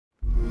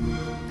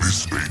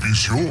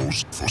Baby's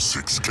yours for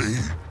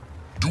 6K.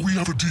 Do we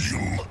have a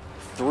deal?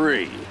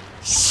 3.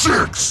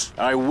 6!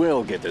 I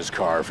will get this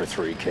car for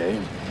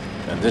 3K,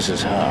 and this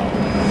is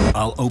how.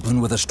 I'll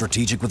open with a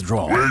strategic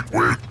withdrawal. Wait,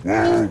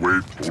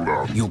 hold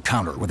on. You'll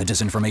counter with a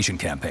disinformation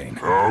campaign.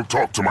 I'll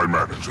talk to my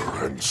manager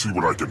and see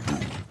what I can do.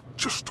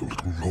 Just a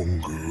little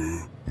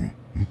longer.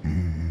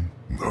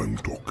 I'm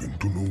talking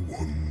to no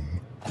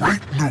one.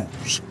 Great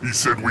news! He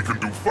said we can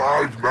do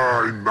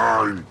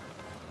 5999.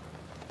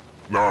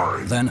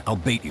 Then I'll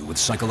bait you with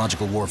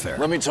psychological warfare.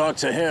 Let me talk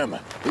to him.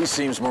 He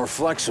seems more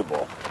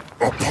flexible.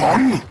 A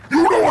pun?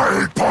 You know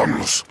I hate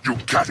puns! You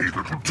catty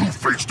little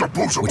two-faced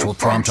opposable Which will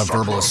prompt a pun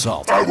verbal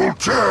sucker. assault. I will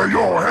tear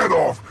your head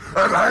off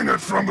and hang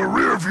it from the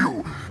rear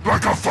view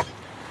like a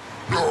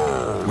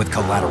No! With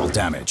collateral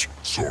damage.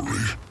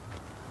 Sorry.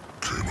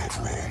 Came out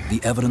wrong.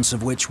 The evidence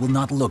of which will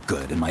not look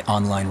good in my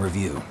online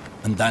review.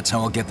 And that's how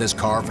I'll get this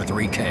car for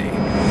 3K.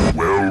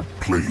 Well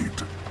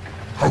played.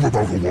 How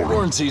about a warrant?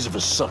 Warranties are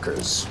for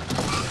suckers.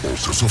 All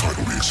sets are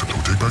final. We accept no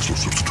takebacks, no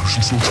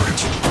substitutions, no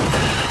trades.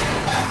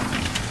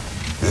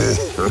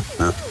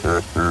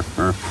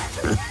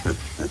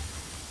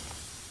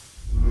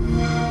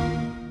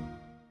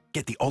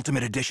 Get the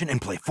Ultimate Edition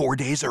and play 4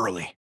 days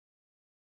early.